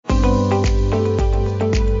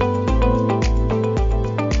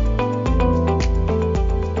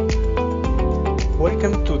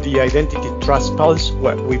the Identity Trust Pulse,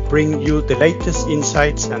 where we bring you the latest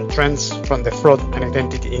insights and trends from the fraud and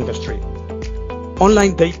identity industry.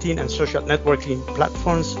 Online dating and social networking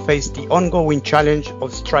platforms face the ongoing challenge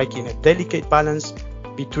of striking a delicate balance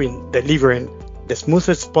between delivering the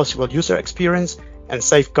smoothest possible user experience and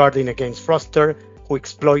safeguarding against fraudsters who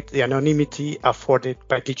exploit the anonymity afforded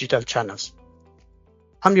by digital channels.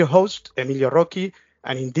 I'm your host, Emilio Rocchi,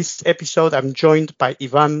 and in this episode, I'm joined by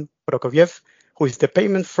Ivan Prokofiev, who is the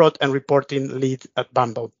payment fraud and reporting lead at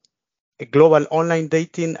Bumble, a global online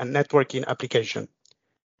dating and networking application.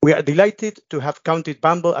 We are delighted to have counted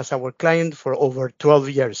Bumble as our client for over 12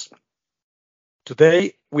 years.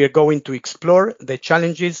 Today, we are going to explore the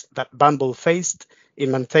challenges that Bumble faced in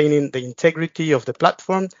maintaining the integrity of the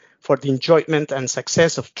platform for the enjoyment and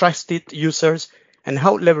success of trusted users, and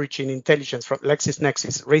how leveraging intelligence from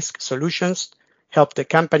LexisNexis Risk Solutions help the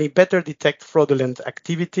company better detect fraudulent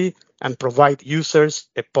activity and provide users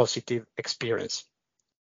a positive experience.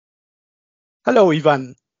 Hello,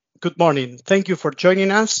 Ivan. Good morning. Thank you for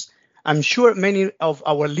joining us. I'm sure many of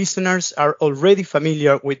our listeners are already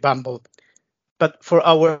familiar with Bumble, but for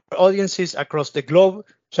our audiences across the globe,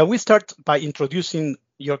 shall we start by introducing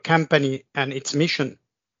your company and its mission?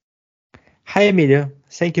 Hi, Emilio.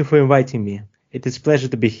 Thank you for inviting me. It is a pleasure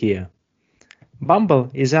to be here. Bumble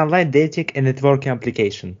is an online dating and networking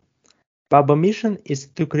application. Bumble's mission is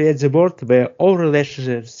to create the world where all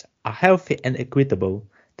relationships are healthy and equitable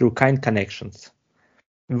through kind connections.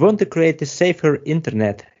 We want to create a safer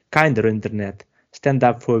internet, kinder internet, stand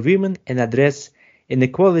up for women and address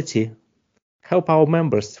inequality, help our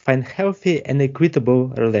members find healthy and equitable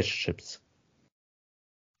relationships.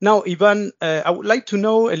 Now, Ivan, I would like to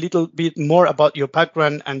know a little bit more about your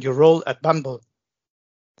background and your role at Bumble.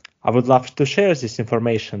 I would love to share this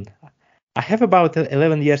information. I have about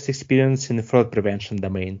 11 years experience in the fraud prevention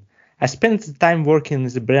domain. I spent time working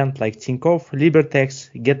with brands like Tinkoff,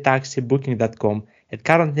 Libertex, GetTaxi, Booking.com, and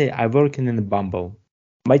currently I'm working in Bumble.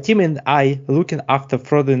 My team and I looking after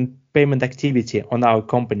fraudulent payment activity on our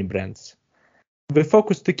company brands. We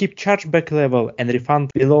focus to keep chargeback level and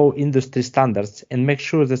refund below industry standards and make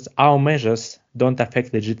sure that our measures don't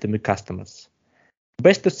affect legitimate customers.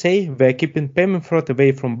 Best to say, we are keeping payment fraud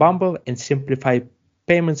away from Bumble and simplify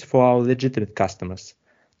payments for our legitimate customers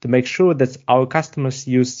to make sure that our customers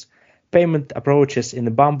use payment approaches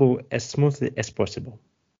in Bumble as smoothly as possible.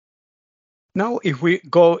 Now, if we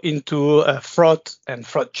go into fraud and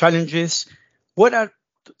fraud challenges, what are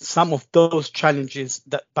some of those challenges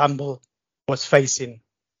that Bumble was facing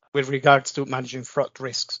with regards to managing fraud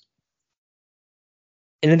risks?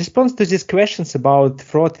 In response to these questions about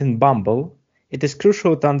fraud in Bumble, it is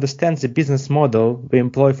crucial to understand the business model we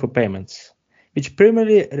employ for payments, which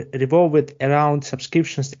primarily revolved around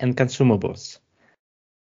subscriptions and consumables.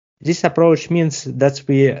 This approach means that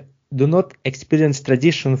we do not experience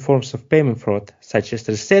traditional forms of payment fraud, such as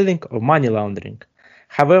reselling or money laundering.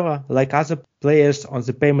 However, like other players on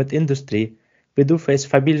the payment industry, we do face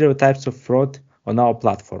familiar types of fraud on our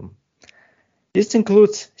platform. This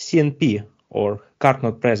includes CNP, or card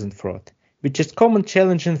not present fraud, which is common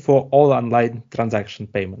challenging for all online transaction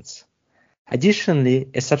payments. Additionally,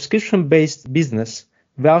 as subscription-based business,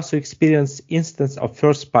 we also experience instances of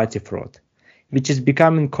first-party fraud, which is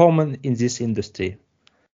becoming common in this industry.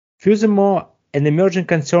 Furthermore, an emerging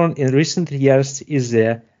concern in recent years is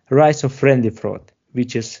the rise of friendly fraud,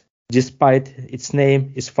 which is, despite its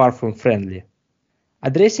name, is far from friendly.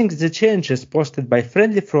 Addressing the challenges posed by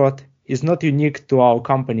friendly fraud is not unique to our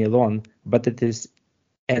company alone, but it is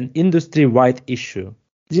an industry-wide issue.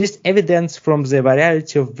 This is evident from the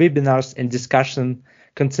variety of webinars and discussion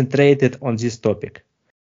concentrated on this topic.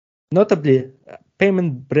 Notably,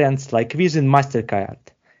 payment brands like Visa and MasterCard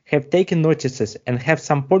have taken notices and have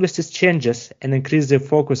some policy changes and increased their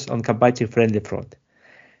focus on combating friendly fraud.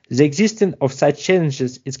 The existence of such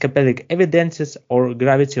challenges is compelling evidence or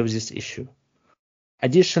gravity of this issue.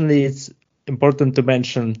 Additionally, it's important to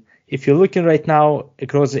mention, if you're looking right now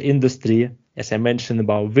across the industry, as I mentioned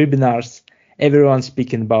about webinars, everyone's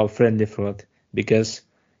speaking about friendly fraud because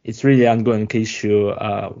it's really an ongoing issue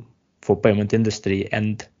for payment industry,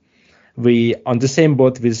 and we on the same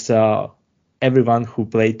boat with everyone who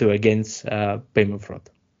play against payment fraud.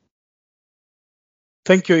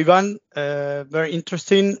 Thank you, Ivan. Very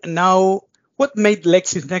interesting. Now, what made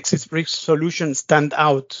LexisNexis Risk Solutions stand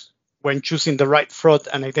out when choosing the right fraud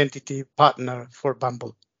and identity partner for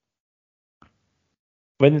Bumble?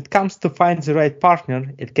 When it comes to find the right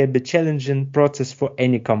partner, it can be a challenging process for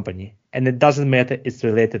any company, and it doesn't matter if it's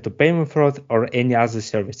related to payment fraud or any other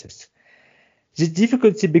services. This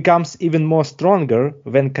difficulty becomes even more stronger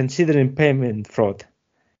when considering payment fraud,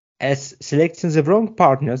 as selecting the wrong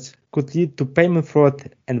partners could lead to payment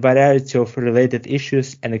fraud and variety of related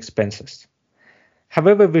issues and expenses.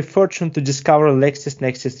 However, we're fortunate to discover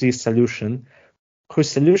LexisNexis Risk solution, whose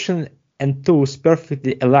solution and tools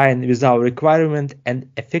perfectly align with our requirement and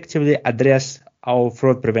effectively address our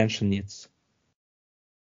fraud prevention needs.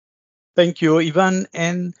 Thank you, Ivan.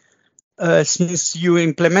 And since you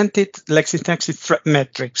implemented LexisNexis Threat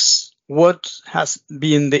Metrics, what has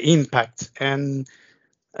been the impact? And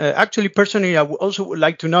actually, personally, I would also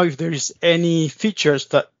like to know if there is any features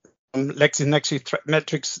that LexisNexis Threat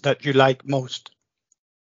Metrics that you like most.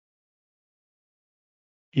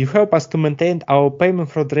 You help us to maintain our payment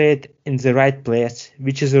fraud rate in the right place,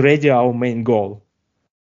 which is already our main goal.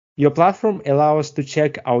 Your platform allows us to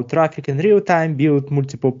check our traffic in real time, build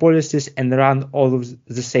multiple policies, and run all of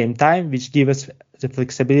the same time, which gives us the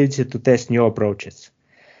flexibility to test new approaches.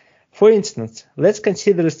 For instance, let's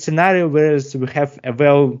consider a scenario where we have a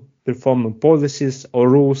well-performing policies or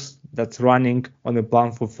rules that's running on a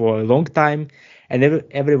platform for a long time, and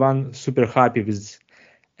everyone super happy with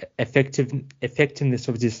effectiveness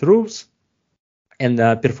of these rules and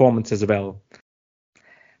performance as well.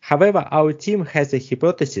 However, our team has a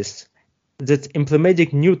hypothesis that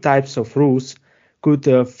implementing new types of rules could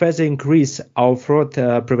further increase our fraud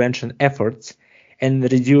prevention efforts and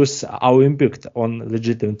reduce our impact on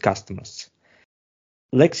legitimate customers.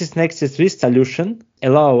 LexisNexis Risk solution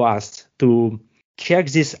allow us to check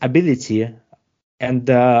this ability and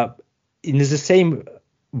in the same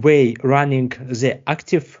way running the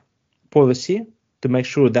active policy to make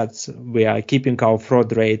sure that we are keeping our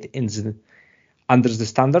fraud rate under the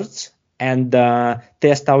standards and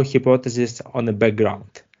test our hypothesis on the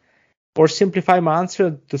background. Or simplify my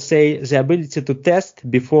answer to say the ability to test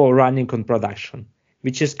before running on production,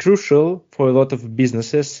 which is crucial for a lot of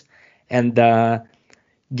businesses and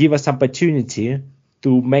give us opportunity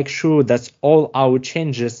to make sure that all our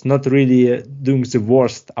changes not really doing the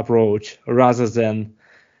worst approach rather than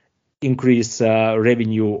increase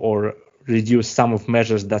revenue or reduce some of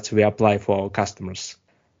measures that we apply for our customers.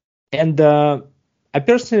 And I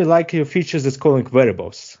personally like your features that's calling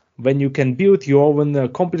variables. When you can build your own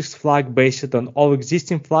complex flag based on all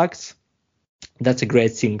existing flags, that's a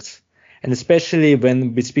great thing. And especially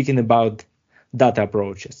when we're speaking about data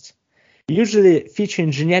approaches. Usually, feature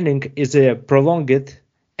engineering is a prolonged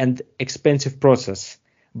and expensive process,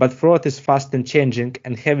 but fraud is fast and changing,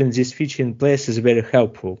 and having this feature in place is very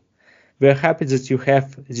helpful. We're happy that you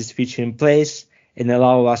have this feature in place and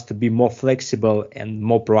allow us to be more flexible and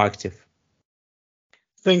more proactive.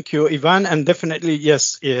 Thank you, Ivan. And definitely,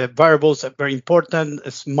 yes, variables are very important,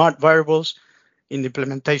 smart variables in the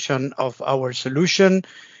implementation of our solution.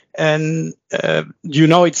 And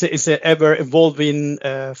it's an ever-evolving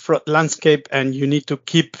fraud landscape, and you need to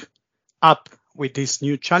keep up with these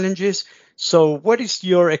new challenges. So what is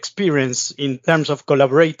your experience in terms of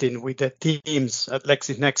collaborating with the teams at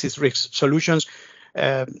LexisNexis Risk Solutions,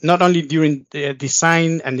 not only during the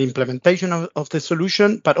design and the implementation of the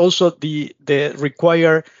solution, but also the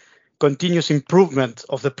required continuous improvement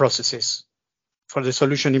of the processes for the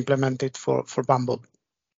solution implemented for Bumble?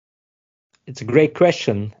 It's a great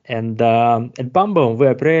question. And at Bumble, we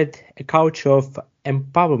operate a culture of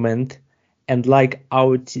empowerment and like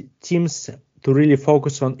our teams to really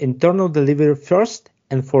focus on internal delivery first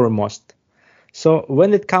and foremost. So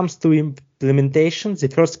when it comes to implementation, the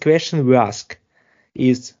first question we ask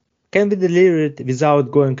is, can we deliver it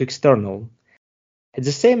without going external? At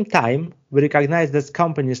the same time, we recognize that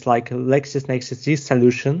companies like LexisNexis Risk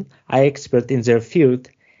Solution are expert in their field,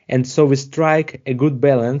 and so we strike a good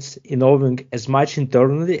balance, involving as much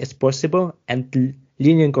internally as possible and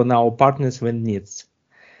leaning on our partners when needed.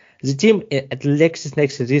 The team at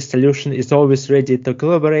LexisNexis Risk Solution is always ready to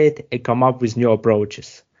collaborate and come up with new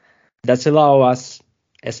approaches. That allow us,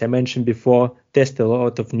 as I mentioned before, test a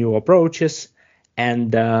lot of new approaches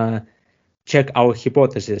and check our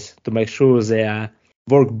hypotheses to make sure they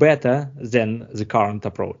work better than the current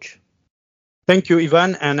approach. Thank you,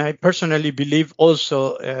 Ivan. And I personally believe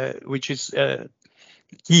also, which is a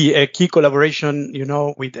key collaboration,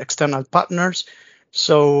 with external partners.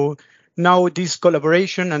 So now this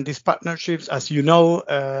collaboration and these partnerships, as you know,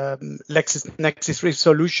 LexisNexis Risk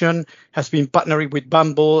Solution has been partnering with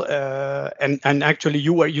Bumble, and actually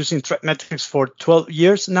you were using Threat Metrics for 12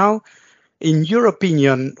 years now. In your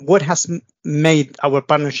opinion, what has made our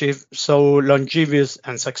partnership so longevous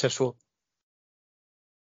and successful?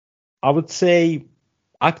 I would say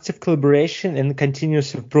active collaboration and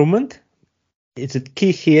continuous improvement is a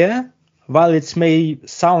key here. While it may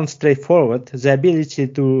sound straightforward, the ability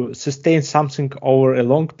to sustain something over a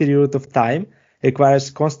long period of time requires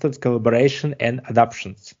constant collaboration and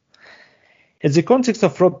adaptations. In the context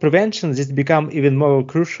of fraud prevention, this becomes even more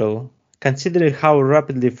crucial, considering how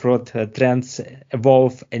rapidly fraud trends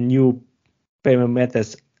evolve and new payment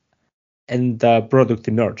methods and product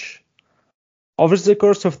emerge. Over the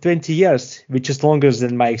course of 20 years, which is longer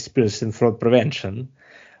than my experience in fraud prevention,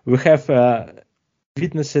 we have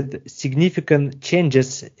witnessed significant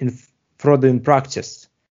changes in fraud in practice.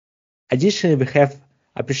 Additionally, we have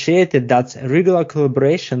appreciated that regular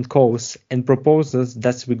collaboration calls and proposals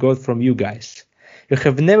that we got from you guys. We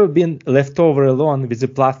have never been left over alone with the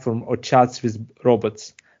platform or chats with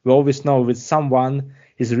robots. We always know that someone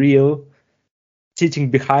is real,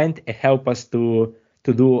 sitting behind and help us to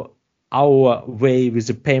do our way with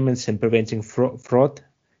the payments and preventing fraud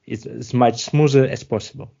is as much smoother as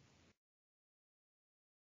possible.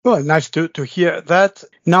 Well, nice to hear that.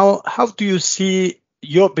 Now, how do you see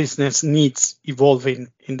your business needs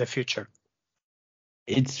evolving in the future?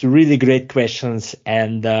 It's really great questions.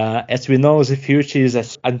 And as we know, the future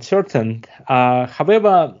is uncertain.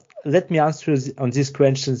 However, let me answer on these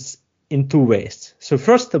questions in two ways. So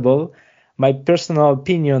first of all, my personal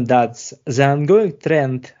opinion that the ongoing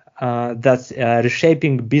trend that's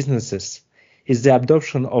reshaping businesses is the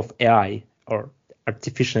adoption of AI or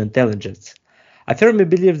artificial intelligence. I firmly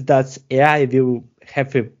believe that AI will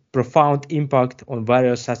have a profound impact on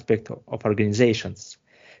various aspects of organizations.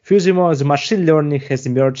 Furthermore, the machine learning has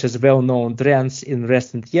emerged as well-known trends in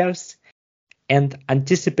recent years, and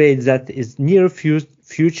anticipate that in near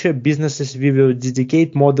future businesses will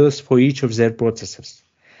dedicate models for each of their processes.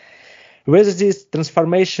 Whether this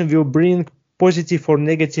transformation will bring positive or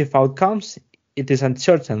negative outcomes, it is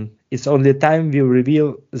uncertain. It's only time will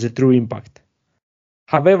reveal the true impact.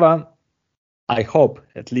 However, I hope,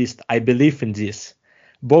 at least I believe in this.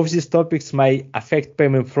 Both these topics may affect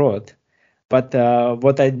payment fraud, but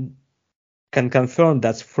what I can confirm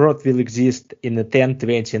that fraud will exist in 10,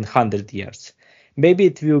 20, and 100 years. Maybe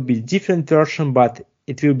it will be different version, but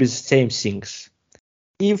it will be the same things.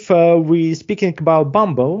 If we're speaking about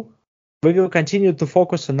Bumble, we will continue to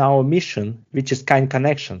focus on our mission, which is kind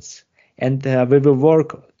connections, and we will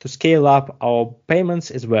work to scale up our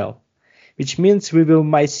payments as well, which means we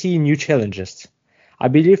might see new challenges. I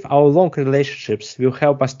believe our long relationships will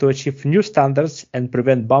help us to achieve new standards and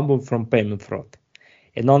prevent Bumble from payment fraud.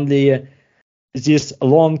 And only this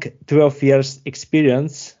long 12 years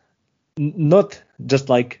experience, not just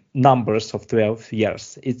like numbers of 12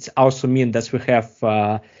 years, it also means that we have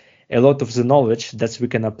a lot of the knowledge that we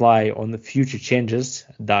can apply on the future changes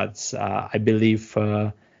that I believe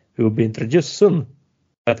will be introduced soon,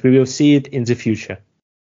 but we will see it in the future.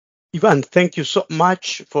 Ivan, thank you so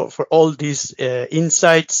much for all these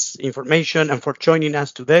insights, information, and for joining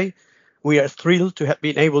us today. We are thrilled to have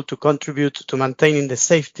been able to contribute to maintaining the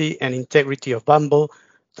safety and integrity of Bumble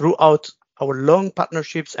throughout our long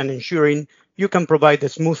partnerships and ensuring you can provide the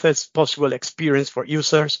smoothest possible experience for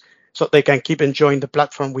users so they can keep enjoying the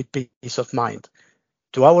platform with peace of mind.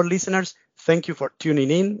 To our listeners, thank you for tuning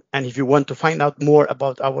in. And if you want to find out more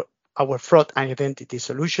about our fraud and identity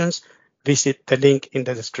solutions, visit the link in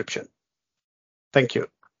the description. Thank you.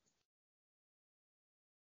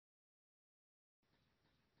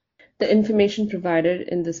 The information provided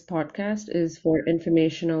in this podcast is for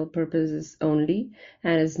informational purposes only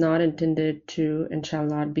and is not intended to and shall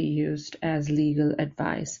not be used as legal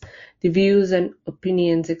advice. The views and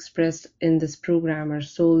opinions expressed in this program are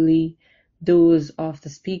solely those of the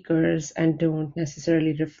speakers and don't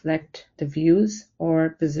necessarily reflect the views or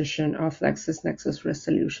position of LexisNexis Risk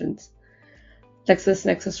Solutions.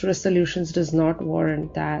 LexisNexis Risk Solutions does not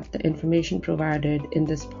warrant that the information provided in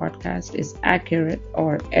this podcast is accurate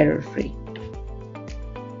or error-free.